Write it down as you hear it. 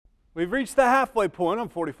We've reached the halfway point on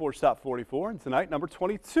 44's Top 44, and tonight, number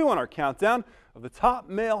 22 on our countdown of the top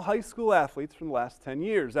male high school athletes from the last 10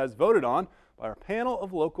 years, as voted on by our panel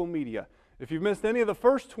of local media. If you've missed any of the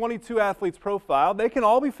first 22 athletes profiled, they can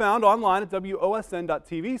all be found online at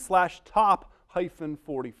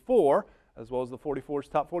wosn.tv/top-44, as well as the 44's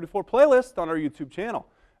Top 44 playlist on our YouTube channel.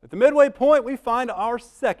 At the midway point, we find our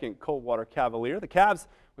second Coldwater Cavalier, the Cavs,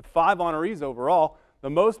 with 5 honorees overall, the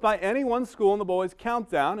most by any one school in the boys'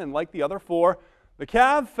 countdown, and like the other 4, the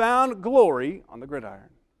Cav found glory on the gridiron.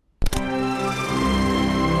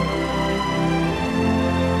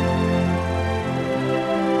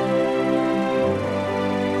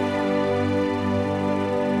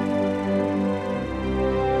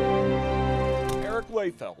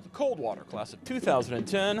 Lefeld, Coldwater, class of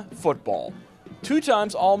 2010, football. 2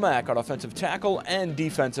 times All-MAC on offensive tackle and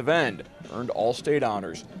defensive end. Earned All-State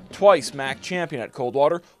honors. Twice MAC champion at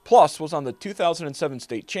Coldwater, plus was on the 2007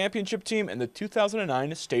 state championship team and the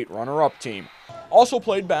 2009 state runner-up team. Also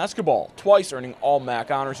played basketball, twice earning All-MAC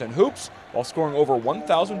honors in hoops, while scoring over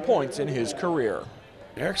 1,000 points in his career.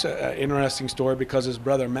 Eric's an interesting story because his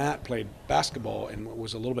brother Matt played basketball and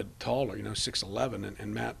was a little bit taller, 6'11",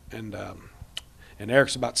 and Matt and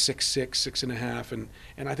Eric's about 6'6", 6.5",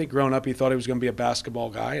 and I think growing up he thought he was going to be a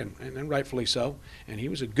basketball guy, and rightfully so. And he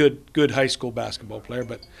was a good high school basketball player,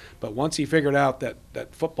 but once he figured out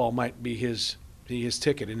that football might be his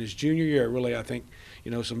ticket in his junior year, really, I think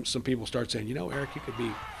some people start saying, Eric, you could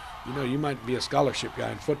be, you might be a scholarship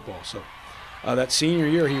guy in football. So that senior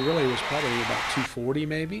year, he really was probably about 240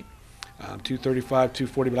 maybe, 235,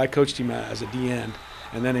 240. But I coached him as a D end,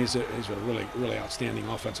 and then he's a really outstanding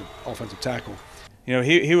offensive tackle.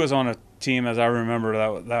 He was on a team, as I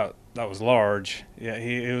remember, that was large. Yeah,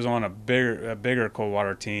 he was on a bigger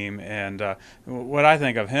Coldwater team, and what I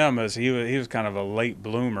think of him is he was kind of a late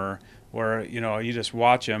bloomer, where you just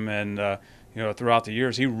watch him, and throughout the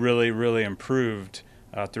years he really improved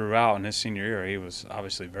throughout. In his senior year, he was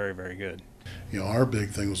obviously very good. Our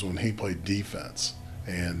big thing was when he played defense,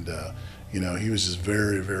 and he was just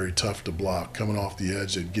very tough to block. Coming off the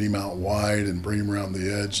edge, they'd get him out wide and bring him around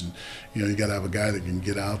the edge, and you got to have a guy that can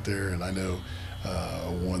get out there. And I know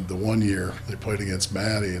the one year they played against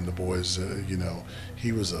Maddie and the boys,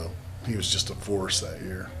 he was just a force that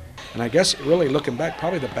year. And I guess really looking back,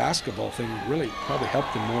 probably the basketball thing really probably helped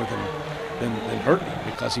him more than hurt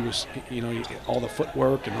him, because he was all the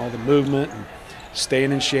footwork and all the movement and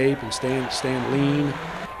staying in shape and staying lean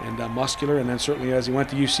and muscular. And then certainly as he went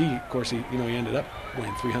to UC, of course, he ended up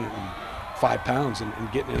weighing 305 pounds and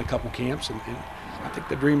getting in a couple camps. And I think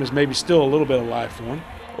the dream is maybe still a little bit alive for him.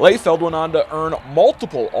 Lefeld went on to earn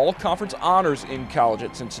multiple all-conference honors in college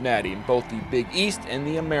at Cincinnati in both the Big East and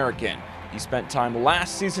the American. He spent time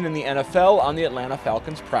last season in the NFL on the Atlanta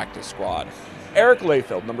Falcons practice squad. Eric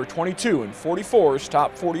Lefeld, number 22 in 44's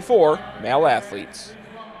Top 44 male athletes.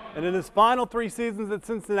 And in his final 3 seasons at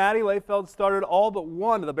Cincinnati, Lefeld started all but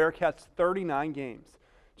one of the Bearcats' 39 games.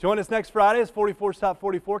 Join us next Friday as 44's Top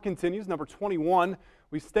 44 continues. Number 21,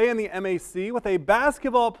 we stay in the MAC with a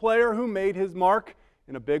basketball player who made his mark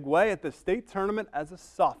in a big way at the state tournament as a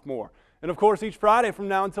sophomore. And of course, each Friday from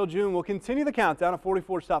now until June, we'll continue the countdown of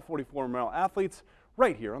 44's Top 44 male athletes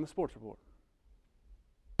right here on the Sports Report.